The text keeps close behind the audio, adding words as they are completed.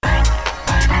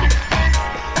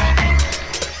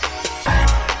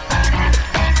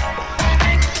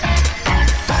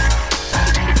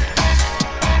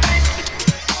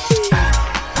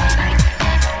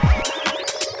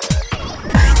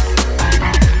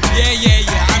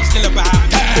Yeah, I'm still about.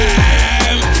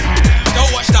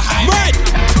 Don't watch the hype. Right.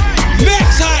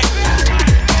 Next time.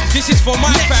 This is for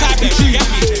my fans, you get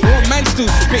me? Well, man still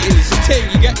spitting, it's a thing,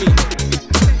 you get me?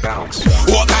 Bounce.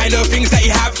 What kind of things that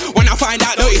you have? When I find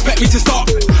out, don't expect me to stop.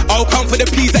 I'll come for the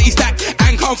peas that you stack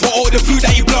and come for all the food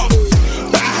that you block.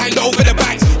 But I hand over the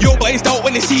bags. Your boys don't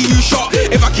when they see you shot.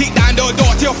 If I kick down the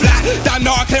door to your flat, down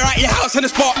now I'll clear out your house on the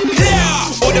spot. Clear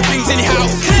all the things in your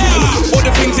house. Clear all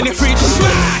the things in the fridge.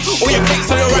 Smash all your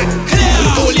plates on the rack. Clear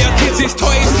all your kids'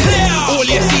 toys. Clear all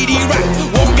your CD rack.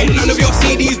 Won't get none of your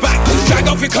CDs back. Drag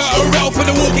off your curtain rail for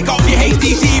the wall. Kick off your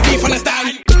HD TV from the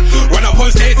stand. Run up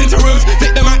on stairs into rooms,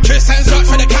 flip the mattress and search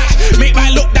for the cash. Make my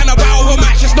look down a barrel of a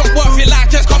match. It's not worth your life,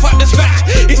 just cough up the scratch.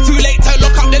 It's too late to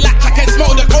lock up the latch. I can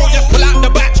smell the cold, just pull out the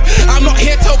batch. I'm not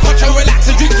here to coach and relax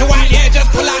and drink your wine, yeah,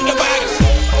 just pull out the bags.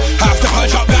 Have to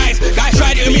punch up guys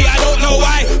tried it with me, I don't know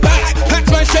why. Backs, packs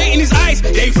man straight in his eyes.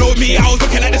 They flowed me, I was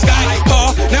looking at the sky.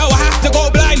 Now I have to go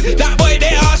blind. That boy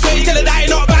there, I swear he's gonna die,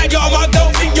 not bad. Yo, man,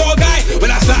 don't think you're a guy. When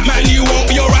I slap man, you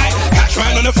won't be alright. Catch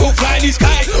man on the foot, flying his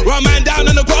kite. Run man down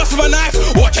on the grass with a knife.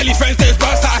 Watch Ellie friends, there's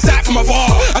burst out of sight from afar.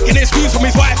 I can excuse from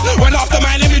his wife. Run after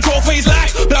man, let me draw for his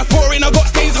life. Blood pouring, I got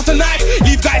stains off the knife.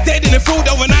 Leave guys dead in the field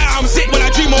overnight. I'm sick when I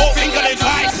dream, I won't think of them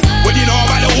twice. When you know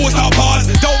about the all-star cars,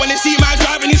 don't wanna see man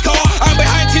driving his car. I'm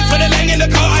behind tits with the leng in the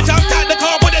car. I jumped out the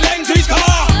car, put the leng to his car.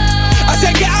 I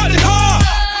said get out the car.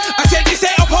 I said this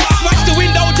ain't a part. Smash the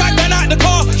window, drag man out the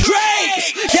car.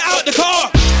 Straight, get out the car.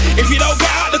 If you don't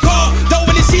get out the car, don't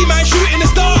wanna see man shooting the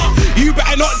star. You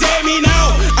better not dare me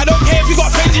now. I don't care if you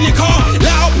got friends in your car. Let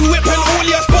out the whip and all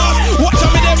your spars. Watch some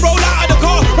of them roll out of the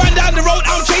car. Run down the road,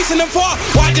 I'm chasing them far.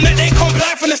 Why didn't they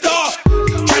comply from the start?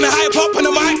 Trying to hype up on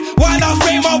the mic, while I was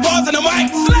spraying my bars on the mic.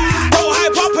 Don't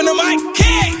hype up on the mic.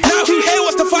 Now who here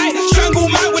wants to fight? Strangle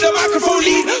man with a microphone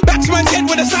lead. Batsman's head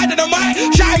with the side of the mic.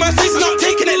 Shy man's face not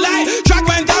taking it light. Drag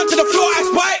man down to the floor, I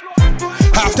spite.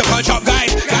 Have to punch up guys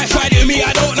tried it with me,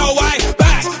 I don't know why.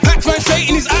 Packs man straight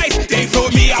in his eyes. They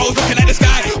flowed me, I was looking at the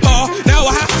sky. Now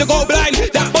I have to go blind.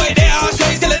 That boy there, I swear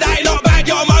he's gonna die, not bad.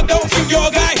 Yo, man, don't think you're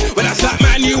a guy. When I slap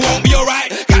man, you won't be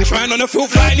alright. Catch man on the field,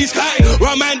 flying his kite.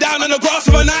 Run man down on the grass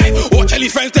with a knife. Watch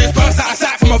Ellie's friends, there's burst out of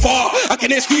sight from afar. I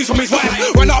can excuse from his wife.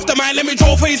 Run after man, let me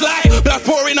draw for his life. Blood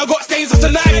pouring, I got stains off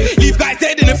the knife. Leave guys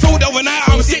dead in the field overnight.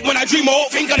 I'm sick when I dream, I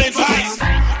won't think of them twice.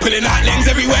 Pulling out lens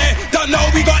everywhere. Don't know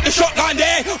we got the shotgun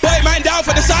there. Boy man down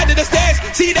for the side of the stairs.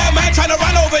 See that man trying to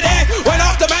run over there.